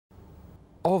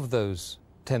of those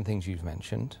 10 things you've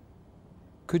mentioned,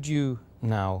 could you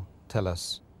now tell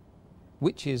us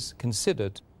which is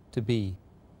considered to be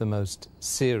the most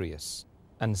serious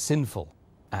and sinful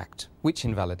act which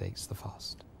invalidates the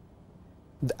fast?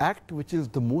 The act which is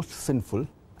the most sinful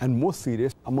and most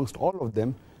serious amongst all of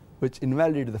them, which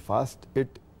invalidates the fast,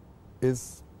 it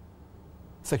is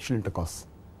sexual intercourse.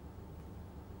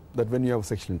 That when you have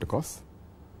sexual intercourse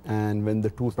and when the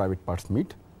two private parts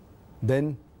meet,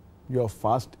 then your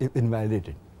fast is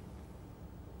invalidated,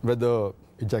 whether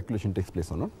ejaculation takes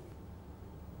place or not.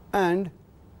 And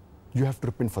you have to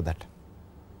repent for that.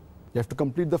 You have to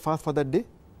complete the fast for that day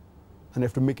and you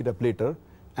have to make it up later,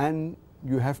 and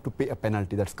you have to pay a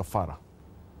penalty, that's kafara.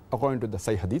 According to the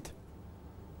Sahih Hadith,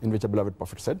 in which a beloved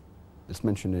Prophet said, it's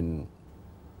mentioned in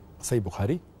Sahih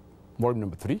Bukhari, volume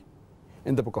number 3,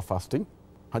 in the book of fasting,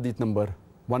 Hadith number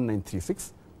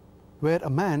 1936, where a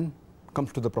man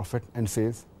comes to the Prophet and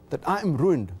says that I am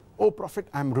ruined. Oh Prophet,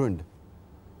 I am ruined.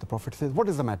 The Prophet says, what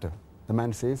is the matter? The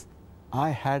man says, I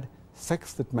had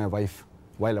sex with my wife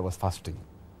while I was fasting.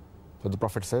 So the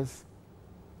Prophet says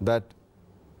that,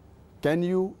 can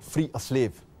you free a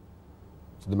slave?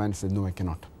 So the man says, no, I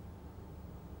cannot.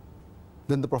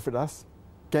 Then the Prophet asks,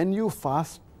 can you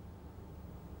fast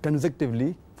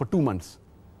consecutively for 2 months?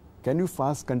 Can you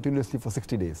fast continuously for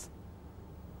 60 days?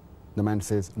 The man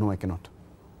says, no, I cannot.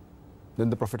 Then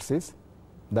the Prophet says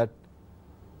that,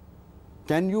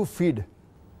 can you feed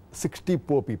 60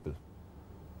 poor people?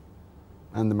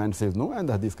 And the man says no, and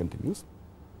the hadith continues.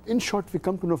 In short, we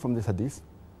come to know from this hadith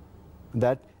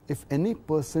that if any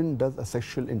person does a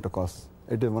sexual intercourse,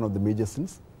 it is one of the major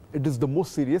sins. It is the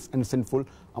most serious and sinful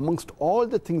amongst all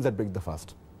the things that break the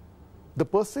fast. The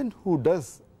person who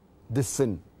does this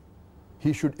sin,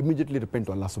 he should immediately repent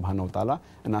to Allah subhanahu wa ta'ala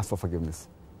and ask for forgiveness.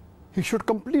 He should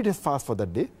complete his fast for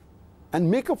that day and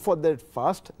make up for that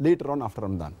fast later on after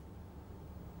Ramadan.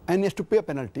 And he has to pay a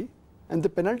penalty, and the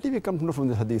penalty we come to know from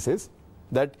the hadith is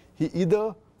that he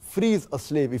either frees a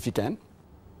slave if he can,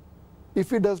 if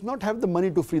he does not have the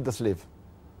money to free the slave,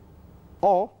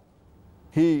 or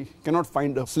he cannot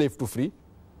find a slave to free,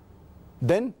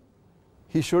 then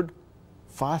he should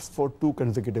fast for 2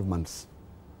 consecutive months.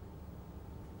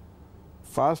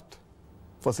 Fast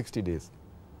for 60 days.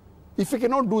 If he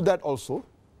cannot do that also,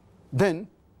 then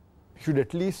he should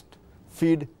at least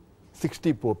feed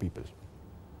 60 poor people.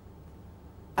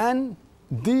 And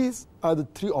these are the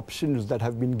 3 options that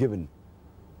have been given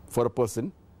for a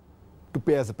person to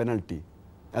pay as a penalty,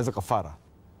 as a kafara.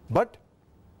 But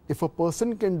if a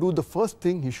person can do the first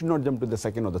thing, he should not jump to the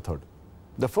second or the third.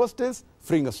 The first is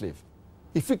freeing a slave.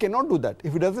 If he cannot do that,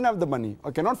 if he doesn't have the money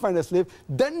or cannot find a slave,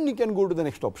 then he can go to the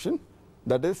next option,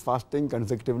 that is fasting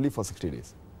consecutively for 60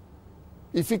 days.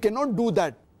 If he cannot do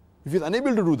that, if he is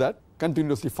unable to do that,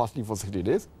 continuously fasting for 60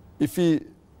 days, if he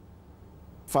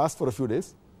fasts for a few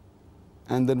days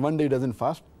and then one day he doesn't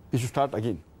fast, he should start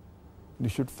again. He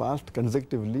should fast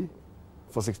consecutively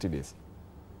for 60 days.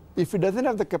 If he doesn't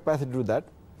have the capacity to do that,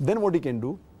 then what he can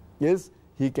do is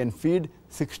he can feed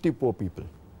 60 poor people.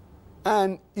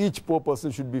 And each poor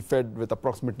person should be fed with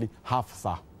approximately half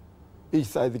sa. Each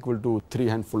sa is equal to 3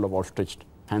 handfuls of outstretched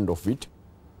hand of wheat.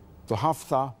 So half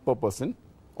sa per person,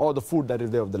 or the food that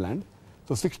is there of the land.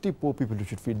 So 60 poor people you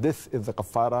should feed. This is the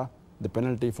kafara, the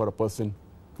penalty for a person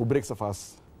who breaks a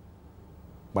fast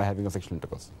by having a sexual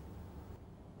intercourse.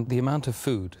 The amount of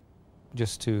food,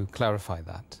 just to clarify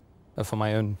that, for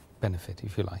my own benefit,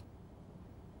 if you like,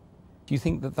 do you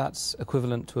think that that's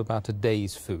equivalent to about a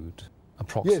day's food,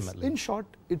 approximately? Yes, in short,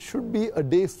 it should be a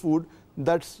day's food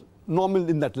that's normal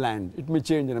in that land. It may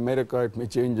change in America, it may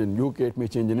change in UK, it may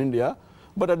change in India.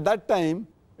 But at that time,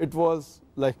 it was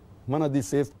like one of these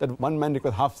says that one man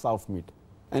requires half sa of meat.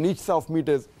 And each sa of meat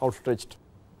is outstretched,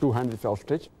 2 hands is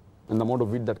outstretched, and the amount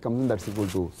of wheat that comes in, that's equal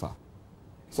to sa.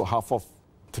 So half of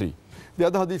 3. The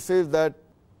other hadith says that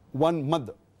 1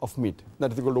 mud of meat,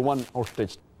 that is equal to 1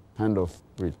 outstretched hand of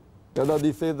wheat. The other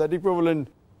hadith says that equivalent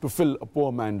to fill a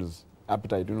poor man's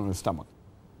appetite, his stomach.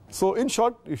 So in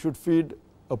short, you should feed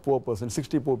a poor person,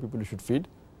 60 poor people you should feed,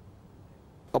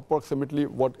 approximately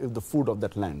what is the food of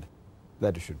that land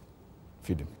that you should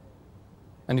feed him.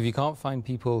 And if you can't find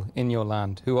people in your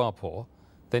land who are poor,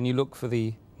 then you look for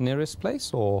the nearest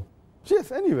place, or?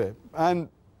 Yes, anyway. And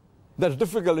that's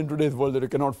difficult in today's world that you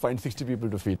cannot find 60 people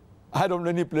to feed. I don't know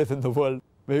any place in the world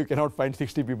where you cannot find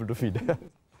 60 people to feed.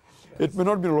 It may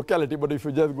not be a locality, but if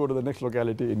you just go to the next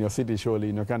locality in your city, surely,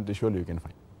 in your country, surely you can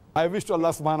find. I wish to Allah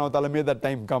subhanahu wa ta'ala may that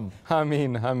time come.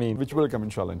 Ameen, ameen. Which will come,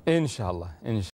 inshallah. Inshallah, inshallah.